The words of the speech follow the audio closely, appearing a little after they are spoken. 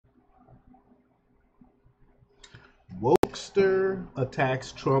never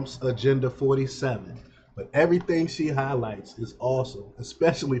attacks Trump's Agenda 47, but everything she highlights is awesome,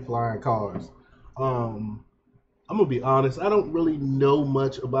 especially flying cars. I'm gonna be honest, I don't really know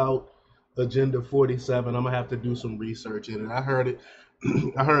much about Agenda 47. I'm gonna have to do some research in it. I heard it,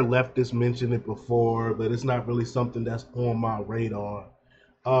 I heard leftists mention it before, but it's not really something that's on my radar.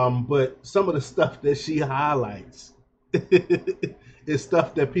 But some of the stuff that she highlights is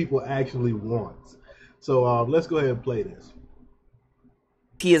stuff that people actually want. So let's go ahead and play this.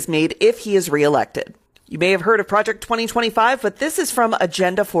 He is made if he is reelected. You may have heard of Project 2025, but this is from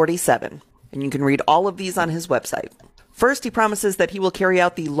Agenda 47, and you can read all of these on his website. First, he promises that he will carry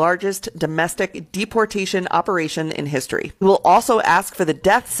out the largest domestic deportation operation in history. He will also ask for the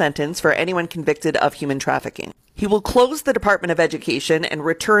death sentence for anyone convicted of human trafficking. He will close the Department of Education and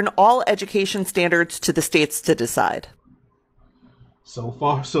return all education standards to the states to decide. So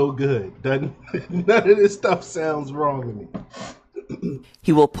far, so good. None of this stuff sounds wrong to me.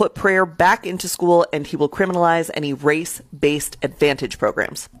 He will put prayer back into school, and he will criminalize any race-based advantage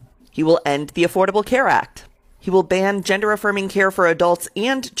programs. He will end the Affordable Care Act. He will ban gender-affirming care for adults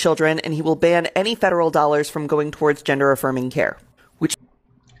and children, and he will ban any federal dollars from going towards gender-affirming care. Which,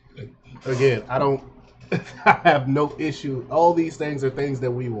 again, I have no issue. All these things are things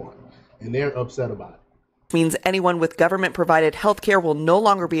that we want, and they're upset about it. Means anyone with government-provided health care will no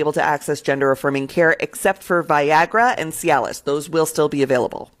longer be able to access gender-affirming care except for Viagra and Cialis. Those will still be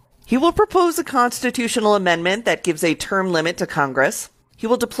available. He will propose a constitutional amendment that gives a term limit to Congress. He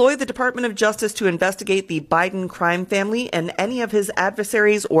will deploy the Department of Justice to investigate the Biden crime family and any of his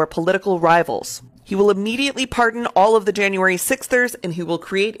adversaries or political rivals. He will immediately pardon all of the January 6thers, and he will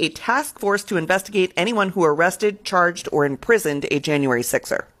create a task force to investigate anyone who arrested, charged, or imprisoned a January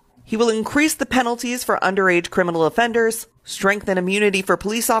 6er. He will increase the penalties for underage criminal offenders, strengthen immunity for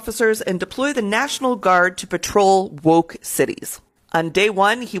police officers, and deploy the National Guard to patrol woke cities. On day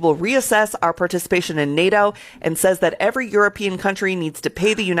one, he will reassess our participation in NATO and says that every European country needs to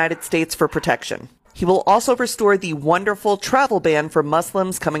pay the United States for protection. He will also restore the wonderful travel ban for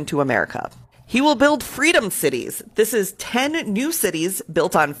Muslims coming to America. He will build freedom cities. This is 10 new cities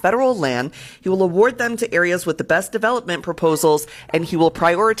built on federal land. He will award them to areas with the best development proposals, and he will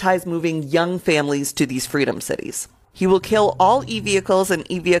prioritize moving young families to these freedom cities. He will kill all e-vehicles and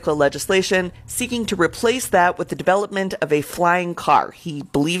e-vehicle legislation, seeking to replace that with the development of a flying car. He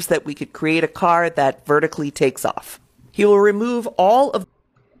believes that we could create a car that vertically takes off. He will remove all of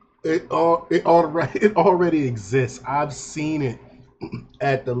it already exists. I've seen it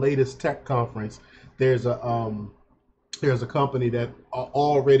at the latest tech conference. There's a company that are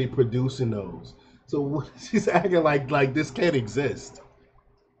already producing those. So she's acting like this can't exist.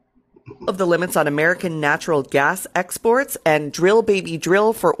 Of the limits on American natural gas exports and drill baby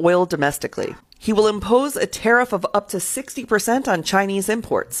drill for oil domestically. He will impose a tariff of up to 60% on Chinese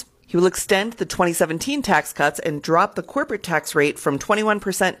imports. He will extend the 2017 tax cuts and drop the corporate tax rate from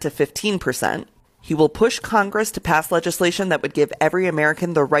 21% to 15%. He will push Congress to pass legislation that would give every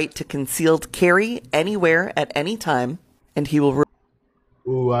American the right to concealed carry anywhere at any time. And he will...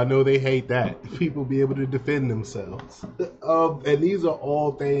 Ooh, I know they hate that. People be able to defend themselves. And these are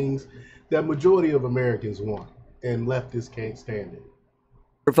all things that majority of Americans want, and leftists can't stand it.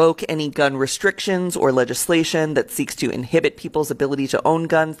 Revoke any gun restrictions or legislation that seeks to inhibit people's ability to own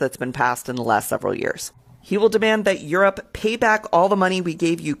guns that's been passed in the last several years. He will demand that Europe pay back all the money we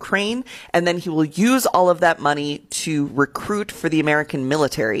gave Ukraine, and then he will use all of that money to recruit for the American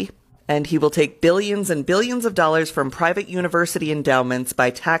military. And he will take billions and billions of dollars from private university endowments by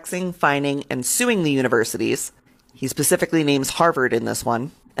taxing, fining, and suing the universities. He specifically names Harvard in this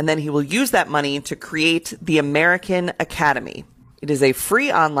one. And then he will use that money to create the American Academy. It is a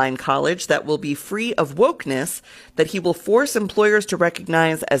free online college that will be free of wokeness that he will force employers to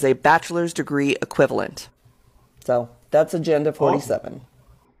recognize as a bachelor's degree equivalent. So that's Agenda 47.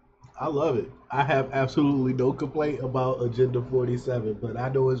 I love it. I have absolutely no complaint about Agenda 47, but I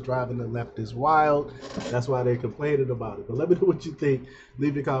know it's driving the leftists wild. That's why they're complaining about it. But let me know what you think.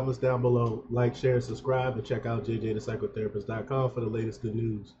 Leave your comments down below. Like, share, subscribe, and check out jjthepsychotherapist.com for the latest good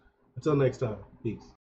news. Until next time, peace.